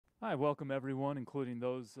Hi, welcome everyone, including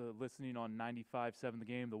those listening on 95.7 The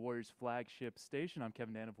Game, the Warriors flagship station. I'm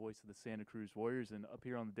Kevin Dana, voice of the Santa Cruz Warriors, and up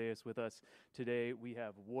here on the dais with us today we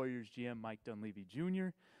have Warriors GM Mike Dunleavy Jr.,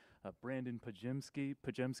 Brandin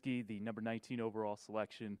Podziemski, the number 19 overall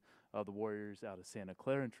selection of the Warriors out of Santa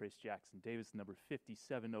Clara, and Trayce Jackson-Davis, number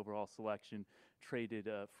 57 overall selection, traded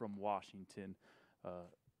from Washington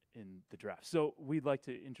in the draft. So we'd like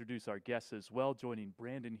to introduce our guests as well. Joining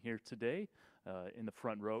Brandin here today in the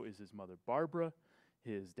front row is his mother Barbara,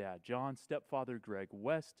 his dad John, stepfather Greg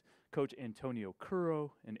West, coach Antonio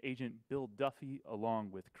Curro, and agent Bill Duffy,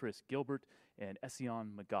 along with Chris Gilbert and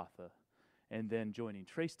Essian Magatha. And then joining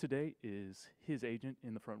Trayce today is his agent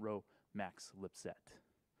in the front row, Max Lipset.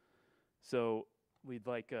 So we'd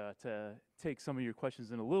like to take some of your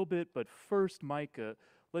questions in a little bit, but first, Mike,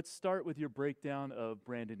 let's start with your breakdown of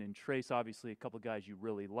Brandin and Trayce. Obviously, a couple of guys you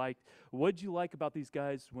really liked. What did you like about these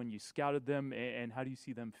guys when you scouted them, and how do you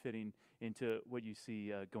see them fitting into what you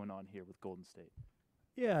see going on here with Golden State?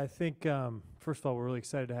 Yeah, I think, first of all, we're really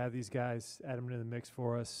excited to have these guys, add them into the mix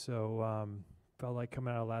for us. So felt like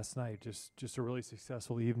coming out of last night, just a really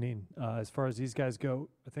successful evening. As far as these guys go,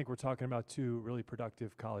 I think we're talking about two really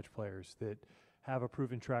productive college players that have a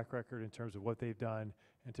proven track record in terms of what they've done,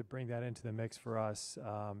 and to bring that into the mix for us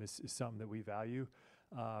is something that we value.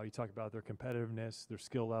 You talk about their competitiveness, their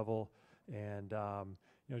skill level, and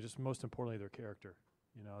just most importantly, their character.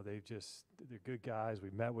 They're good guys.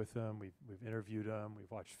 We've met with them, we've interviewed them, we've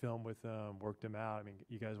watched film with them, worked them out. I mean,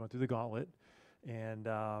 you guys went through the gauntlet, and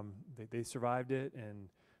they survived it, and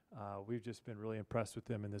we've just been really impressed with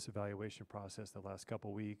them in this evaluation process the last couple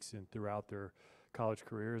of weeks and throughout their college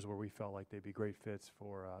careers, where we felt like they'd be great fits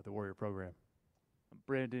for the Warrior program.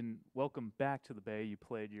 Brandin, welcome back to the Bay. You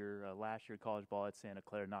played your last year college ball at Santa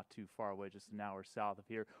Clara, not too far away, just an hour south of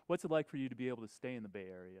here. What's it like for you to be able to stay in the Bay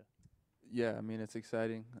Area? Yeah, I mean, it's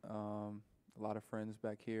exciting. A lot of friends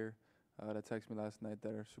back here that texted me last night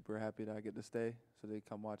that are super happy that I get to stay, so they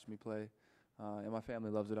come watch me play. And my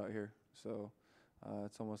family loves it out here, so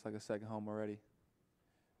it's almost like a second home already.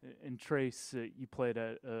 And Trayce, you played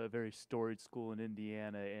at a very storied school in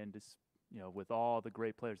Indiana, and just, with all the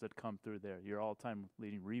great players that come through there, you're all-time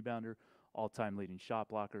leading rebounder, all-time leading shot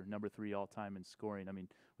blocker, number 3 all-time in scoring. I mean,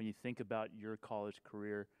 when you think about your college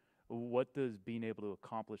career, what does being able to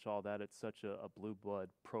accomplish all that at such a blue blood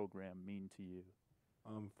program mean to you?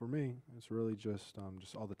 For me, it's really just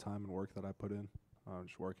all the time and work that I put in,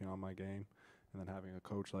 just working on my game, and then having a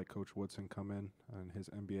coach like Coach Woodson come in and his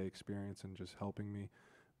NBA experience and just helping me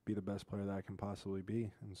be the best player that I can possibly be.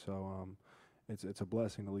 And so it's a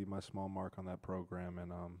blessing to leave my small mark on that program,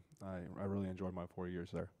 and I really enjoyed my 4 years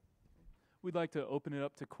there. We'd like to open it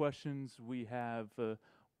up to questions. We have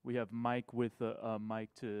Mike with a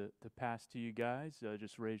mic to pass to you guys.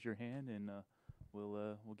 Just raise your hand, and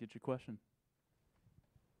we'll get your question.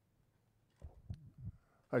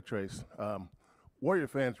 Hi, Trayce. Warrior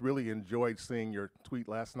fans really enjoyed seeing your tweet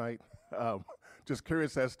last night. Just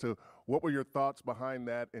curious as to what were your thoughts behind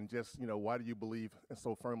that, and just, why do you believe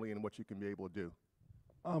so firmly in what you can be able to do?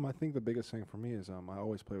 I think the biggest thing for me is I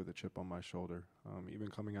always play with a chip on my shoulder. Even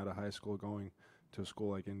coming out of high school, going to a school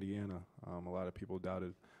like Indiana, a lot of people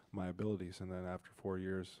doubted my abilities. And then after 4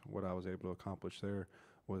 years, what I was able to accomplish there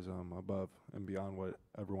was above and beyond what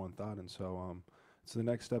everyone thought. And so it's the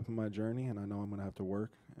next step in my journey, and I know I'm going to have to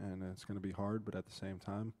work, and it's going to be hard. But at the same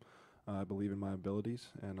time, I believe in my abilities,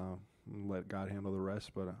 and let God handle the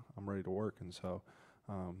rest. But I'm ready to work. And so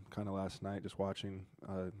kind of last night, just watching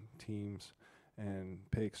teams and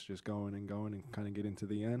picks just going and kind of getting to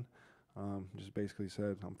the end, just basically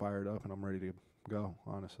said I'm fired up and I'm ready to go,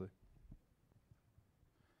 honestly.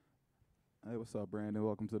 Hey, what's up, Brandin?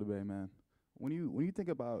 Welcome to the Bay, man. When you think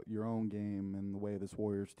about your own game and the way this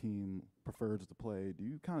Warriors team prefers to play, do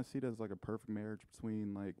you kind of see it as like a perfect marriage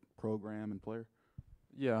between like program and player?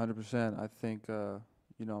 Yeah, 100%. I think,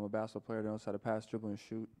 I'm a basketball player that knows how to pass, dribble, and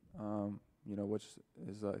shoot, which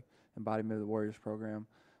is like embodiment of the Warriors program.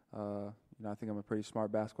 I think I'm a pretty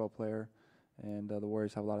smart basketball player, and the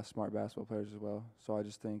Warriors have a lot of smart basketball players as well. So I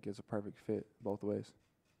just think it's a perfect fit both ways.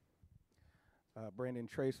 Brandin,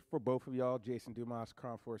 Trayce, for both of y'all, Jason Dumas,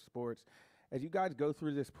 Crown Force Sports. As you guys go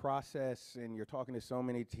through this process and you're talking to so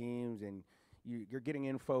many teams and you're getting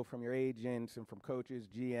info from your agents and from coaches,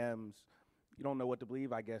 GMs, you don't know what to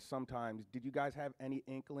believe, I guess, sometimes. Did you guys have any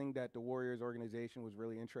inkling that the Warriors organization was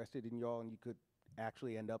really interested in y'all and you could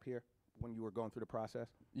actually end up here when you were going through the process?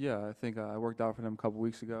 Yeah, I think I worked out for them a couple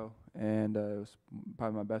weeks ago, and it was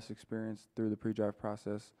probably my best experience through the pre-draft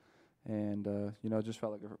process. And, it just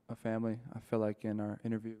felt like a family. I feel like in our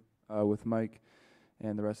interview with Mike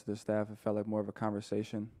and the rest of the staff, it felt like more of a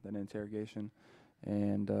conversation than an interrogation.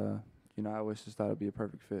 and I always just thought it'd be a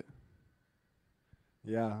perfect fit.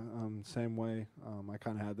 Yeah, same way. I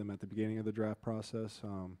kind of had them at the beginning of the draft process.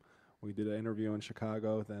 We did an interview in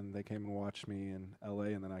Chicago, then they came and watched me in LA,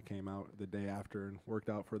 and then I came out the day after and worked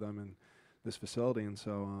out for them in this facility. And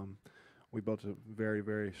so we built a very,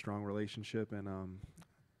 very strong relationship, and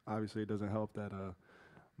obviously it doesn't help that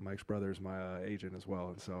Mike's brother is my agent as well,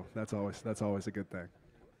 and so that's always a good thing.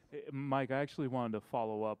 Mike, I actually wanted to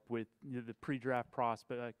follow up with the pre-draft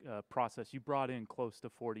process. You brought in close to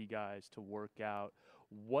 40 guys to work out.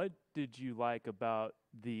 What did you like about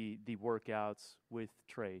the workouts with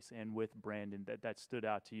Trayce and with Brandin that stood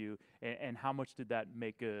out to you, and how much did that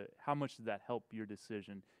help your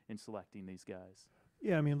decision in selecting these guys?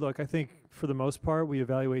 Yeah, I mean, look, I think for the most part, we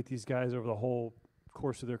evaluate these guys over the whole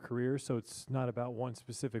course of their career, so it's not about one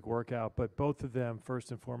specific workout, but both of them, first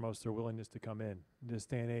and foremost, their willingness to come in. In this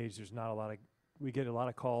day and age, we get a lot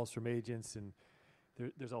of calls from agents, and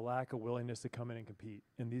there's a lack of willingness to come in and compete.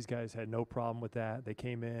 And these guys had no problem with that. They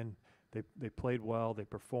came in, they played well, they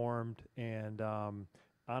performed, and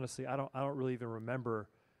honestly, I don't really even remember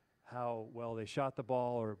how well they shot the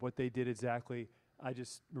ball or what they did exactly. I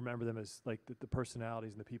just remember them as like the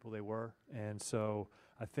personalities and the people they were. And so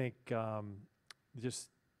I think just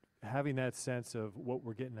having that sense of what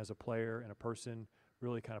we're getting as a player and a person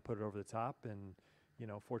really kind of put it over the top. And,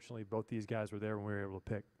 fortunately, both these guys were there when we were able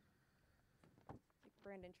to pick.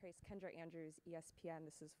 Brandin, Trayce, Kendra Andrews, ESPN.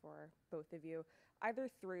 This is for both of you. Either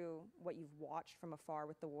through what you've watched from afar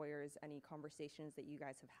with the Warriors, any conversations that you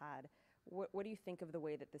guys have had, what do you think of the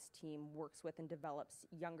way that this team works with and develops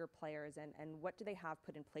younger players, and what do they have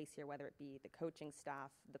put in place here, whether it be the coaching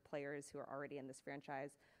staff, the players who are already in this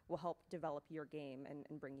franchise, will help develop your game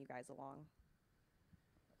and bring you guys along?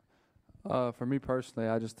 For me personally,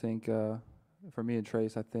 I just think for me and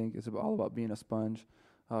Trayce, I think it's all about being a sponge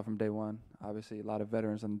from day one. Obviously, a lot of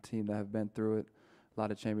veterans on the team that have been through it, a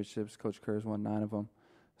lot of championships. Coach Kerr's won 9 of them.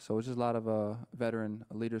 So it's just a lot of veteran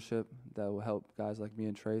leadership that will help guys like me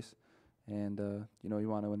and Trayce. And, you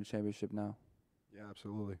want to win a championship now. Yeah,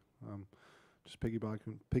 absolutely. Just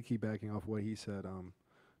piggybacking off what he said,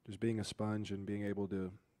 just being a sponge and being able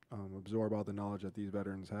to absorb all the knowledge that these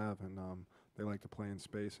veterans have. And they like to play in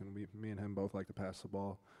space, and me and him both like to pass the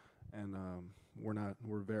ball. And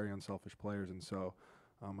we're very unselfish players, and so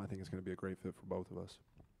I think it's going to be a great fit for both of us.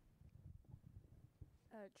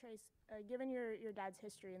 Trayce, given your dad's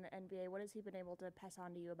history in the NBA, what has he been able to pass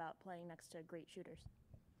on to you about playing next to great shooters?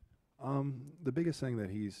 The biggest thing that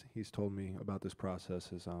he's told me about this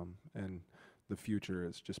process is and the future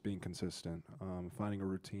is just being consistent, finding a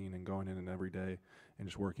routine and going in and every day and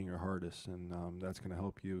just working your hardest, and that's going to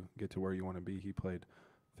help you get to where you want to be. He played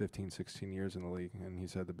 15, 16 years in the league, and he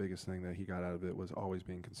said the biggest thing that he got out of it was always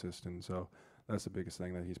being consistent. So that's the biggest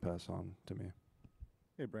thing that he's passed on to me.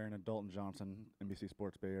 Hey, Brandon, Dalton Johnson, NBC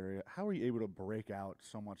Sports Bay Area. How were you able to break out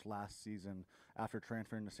so much last season after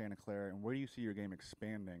transferring to Santa Clara, and where do you see your game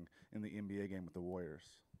expanding in the NBA game with the Warriors?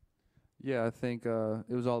 Yeah, I think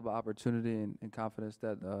it was all about opportunity and confidence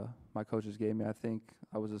that my coaches gave me. I think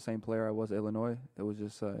I was the same player I was at Illinois. It was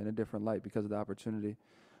just in a different light because of the opportunity.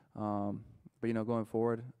 But, going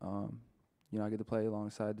forward, I get to play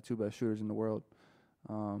alongside the 2 best shooters in the world.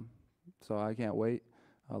 So I can't wait.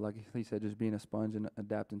 Like he said, just being a sponge and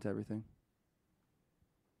adapting to everything.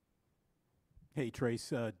 Hey,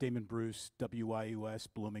 Trayce, Damon Bruce, WIUS,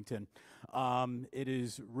 Bloomington. It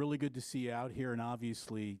is really good to see you out here, and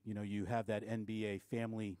obviously, you have that NBA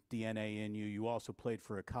family DNA in you. You also played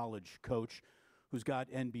for a college coach who's got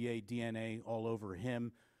NBA DNA all over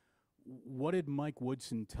him. What did Mike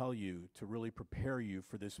Woodson tell you to really prepare you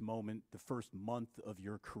for this moment, the first month of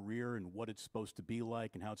your career, and what it's supposed to be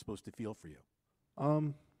like and how it's supposed to feel for you?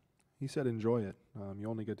 He said enjoy it. You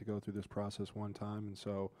only get to go through this process one time, and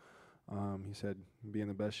so he said be in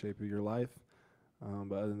the best shape of your life.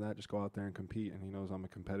 But other than that, just go out there and compete. And he knows I'm a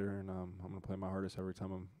competitor, and I'm going to play my hardest every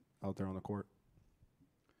time I'm out there on the court.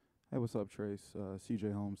 Hey, what's up, Trayce?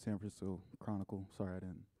 CJ Holmes, San Francisco Chronicle. Sorry I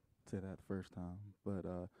didn't say that the first time. But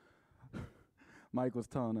Mike was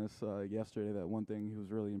telling us yesterday that one thing he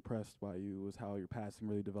was really impressed by you was how your passing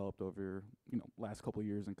really developed over your last couple of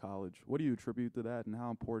years in college. What do you attribute to that, and how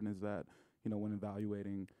important is that when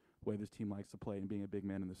evaluating the way this team likes to play and being a big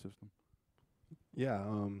man in the system? Yeah,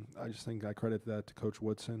 I just think I credit that to Coach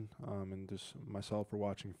Woodson and just myself for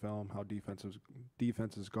watching film, how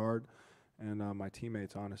defenses guard, and my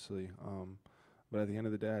teammates, honestly. But at the end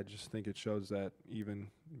of the day, I just think it shows that even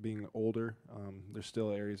being older, there's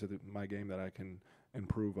still areas of my game that I can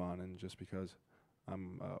improve on. And just because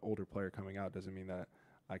I'm an older player coming out doesn't mean that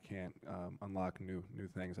I can't unlock new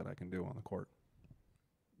things that I can do on the court.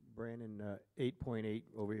 Brandon, 8.8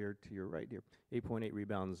 over here to your right here, 8.8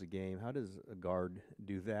 rebounds a game. How does a guard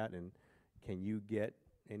do that, and can you get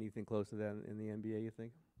anything close to that in the NBA, you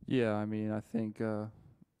think? Yeah, I mean, I think a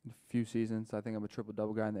few seasons, I think I'm a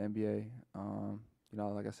triple-double guy in the NBA. You know,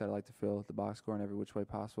 like I said, I like to fill the box score in every which way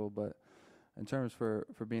possible. But in terms for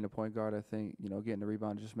being a point guard, I think, you know, getting the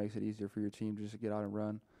rebound just makes it easier for your team just to get out and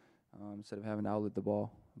run instead of having to outlet the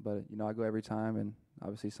ball. But, you know, I go every time, and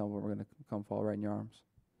obviously some of them are going to come fall right in your arms.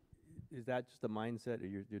 Is that just a mindset, or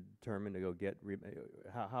you're determined to go get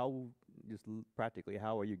how just practically,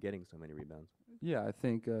 how are you getting so many rebounds? Yeah, I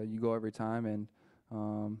think you go every time, and,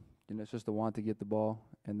 you know, it's just the want to get the ball.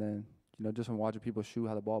 And then, you know, just from watching people shoot,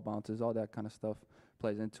 how the ball bounces, all that kind of stuff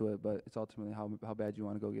plays into it. But it's ultimately how bad you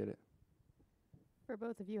want to go get it. For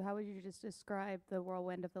both of you, how would you just describe the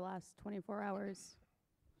whirlwind of the last 24 hours?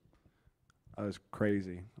 It was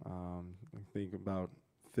crazy. I think about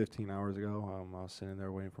 15 hours ago, I was sitting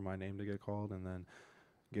there waiting for my name to get called, and then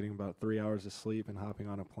getting about 3 hours of sleep and hopping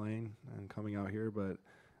on a plane and coming out here. But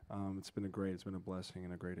it's been a blessing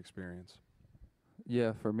and a great experience.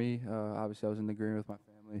 Yeah, for me, obviously I was in the green with my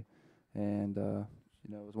family, and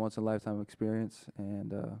you know, it was once in a lifetime experience,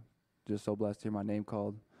 and just so blessed to hear my name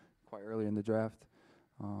called quite early in the draft.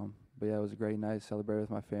 But yeah, it was a great night. Celebrated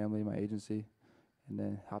with my family, my agency, and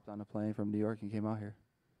then hopped on a plane from New York and came out here.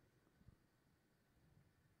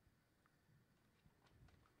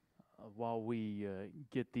 While we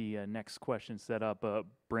get the next question set up,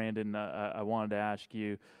 Brandon, I wanted to ask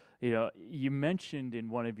you, you know, you mentioned in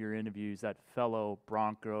one of your interviews that fellow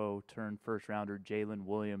Bronco turned first rounder Jalen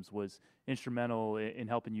Williams was instrumental in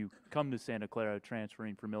helping you come to Santa Clara,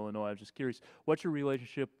 transferring from Illinois. I was just curious, what's your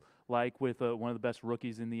relationship like with one of the best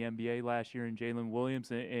rookies in the NBA last year in Jalen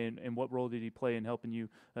Williams, and what role did he play in helping you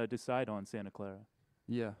decide on Santa Clara?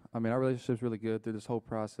 Yeah, I mean, our relationship's really good through this whole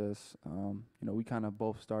process. You know, we kind of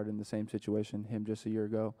both started in the same situation, him just a year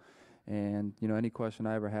ago. And, you know, any question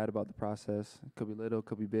I ever had about the process, it could be little,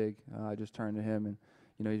 could be big, I just turned to him, and,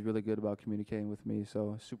 you know, he's really good about communicating with me.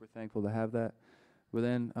 So super thankful to have that. But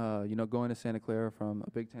then, you know, going to Santa Clara from a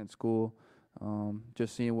Big Ten school,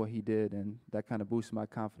 just seeing what he did, and that kind of boosted my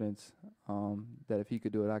confidence that if he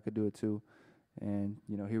could do it, I could do it too. And,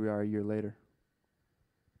 you know, here we are a year later.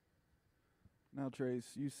 Now,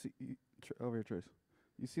 Trayce, over here, Trayce.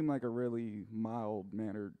 You seem like a really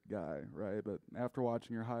mild-mannered guy, right? But after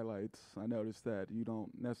watching your highlights, I noticed that you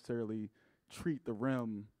don't necessarily treat the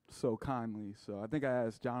rim so kindly. So I think I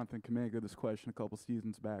asked Jonathan Kuminga this question a couple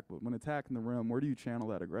seasons back. But when attacking the rim, where do you channel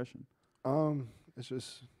that aggression? I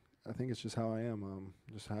think it's just how I am.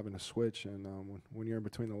 Just having to switch, and when you're in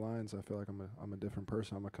between the lines, I feel like I'm a different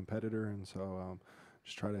person. I'm a competitor, and so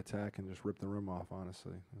just try to attack and just rip the rim off.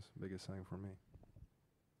 Honestly, that's the biggest thing for me.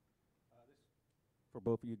 For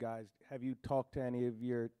both of you guys, have you talked to any of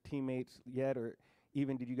your teammates yet, or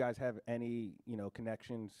even did you guys have any, you know,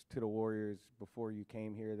 connections to the Warriors before you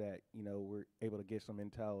came here that, you know, were able to get some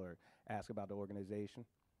intel or ask about the organization?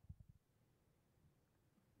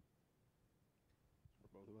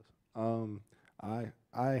 For both of us,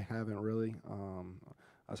 I haven't really.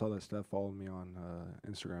 I saw that Steph followed me on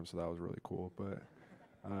Instagram, so that was really cool. But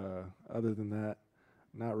other than that,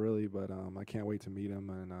 not really, but I can't wait to meet him,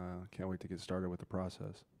 and can't wait to get started with the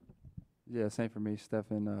process. Yeah, same for me.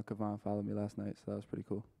 Steph and Kavan followed me last night, so that was pretty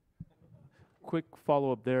cool. Quick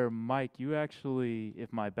follow-up there, Mike. You actually,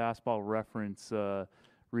 if my basketball reference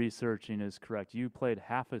researching is correct, you played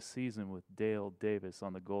half a season with Dale Davis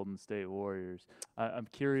on the Golden State Warriors. I'm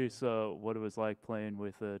curious what it was like playing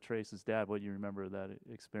with Trayce's dad, what you remember of that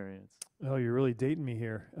experience. Oh, you're really dating me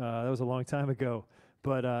here. That was a long time ago.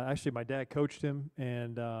 But actually, my dad coached him,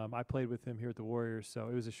 and I played with him here at the Warriors. So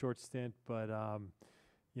it was a short stint, but,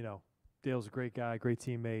 you know, Dale's a great guy, great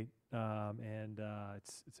teammate, and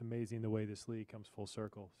it's amazing the way this league comes full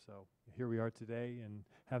circle. So here we are today, and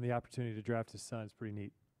having the opportunity to draft his son is pretty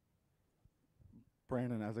neat.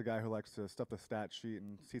 Brandon, as a guy who likes to stuff the stat sheet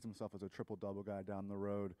and sees himself as a triple-double guy down the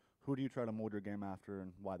road, who do you try to mold your game after,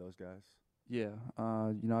 and why those guys? Yeah,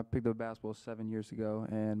 you know, I picked up basketball 7 years ago,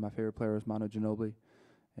 and my favorite player was Manu Ginobili.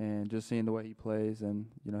 And just seeing the way he plays and,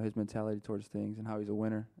 you know, his mentality towards things and how he's a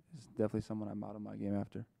winner is definitely someone I model my game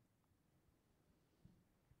after.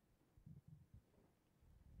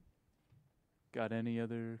 Got any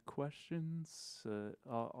other questions?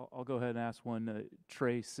 I'll go ahead and ask one.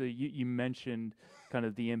 Trayce, you mentioned kind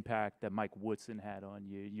of the impact that Mike Woodson had on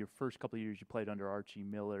you. Your first couple of years you played under Archie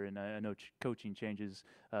Miller, and I know coaching changes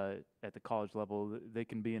at the college level. They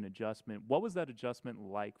can be an adjustment. What was that adjustment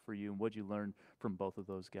like for you, and what did you learn from both of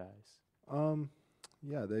those guys?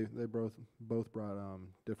 Yeah, they both brought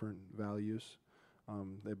different values.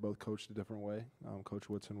 They both coached a different way. Coach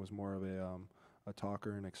Woodson was more of a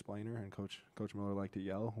talker and explainer, and Coach Miller liked to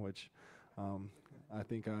yell, which I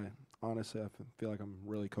think honestly, I feel like I'm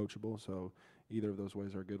really coachable, so either of those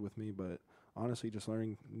ways are good with me. But honestly, just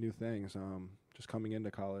learning new things, just coming into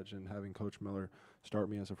college and having Coach Miller start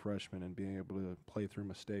me as a freshman and being able to play through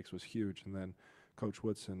mistakes was huge. And then Coach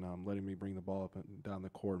Woodson letting me bring the ball up and down the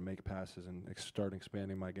court and make passes and start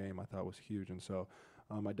expanding my game, I thought was huge. And so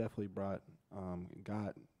I definitely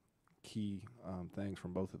got key things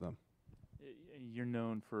from both of them. You're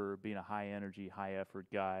known for being a high-energy, high-effort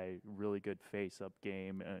guy, really good face-up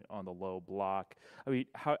game on the low block. I mean,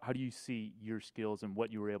 how do you see your skills and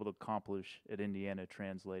what you were able to accomplish at Indiana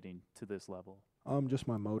translating to this level? Just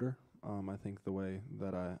my motor. I think the way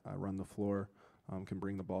that I run the floor can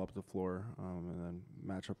bring the ball up the floor and then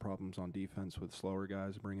match up problems on defense with slower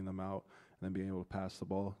guys, bringing them out, and then being able to pass the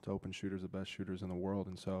ball to open shooters, the best shooters in the world.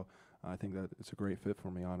 And so I think that it's a great fit for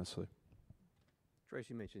me, honestly. Trayce,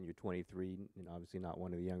 you mentioned you're 23, and obviously not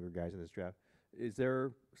one of the younger guys in this draft. Is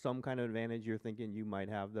there some kind of advantage you're thinking you might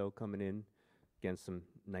have, though, coming in against some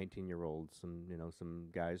 19-year-olds, some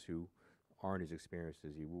guys who aren't as experienced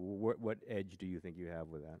as you? What edge do you think you have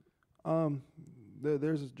with that?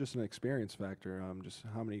 There's just an experience factor. Just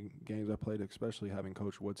how many games I played, especially having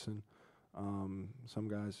Coach Woodson. Some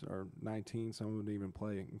guys are 19, some wouldn't even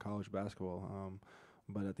play in college basketball.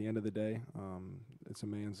 But at the end of the day, it's a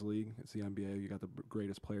man's league. It's the NBA. You got the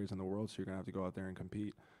greatest players in the world, so you're going to have to go out there and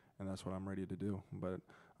compete, and that's what I'm ready to do. But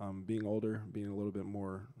being older, being a little bit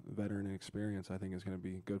more veteran and experienced, I think is going to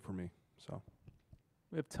be good for me. So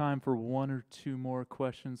we have time for one or two more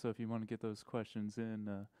questions, so if you want to get those questions in,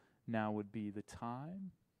 now would be the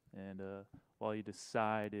time. And while you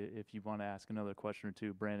decide if you want to ask another question or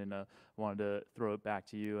two, Brandon, wanted to throw it back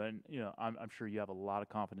to you. And, I'm sure you have a lot of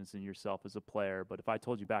confidence in yourself as a player, but if I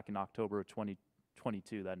told you back in October of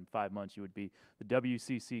 2022 that in 5 months you would be the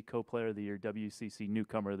WCC Co-Player of the Year, WCC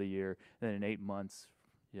Newcomer of the Year, and then in 8 months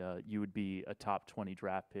you would be a top 20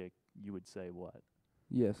 draft pick, you would say what?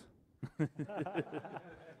 Yes.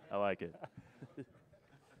 I like it.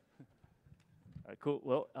 All right, cool.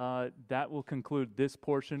 Well, that will conclude this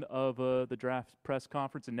portion of the draft press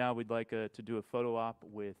conference, and now we'd like to do a photo op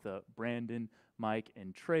with Brandon, Mike,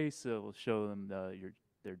 and Trayce. We'll show them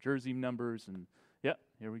their jersey numbers, and yeah,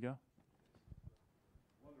 here we go.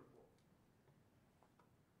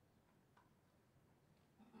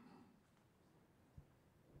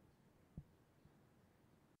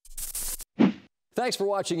 Thanks for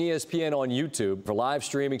watching ESPN on YouTube. For live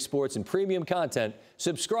streaming sports and premium content,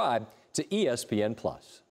 subscribe to ESPN+.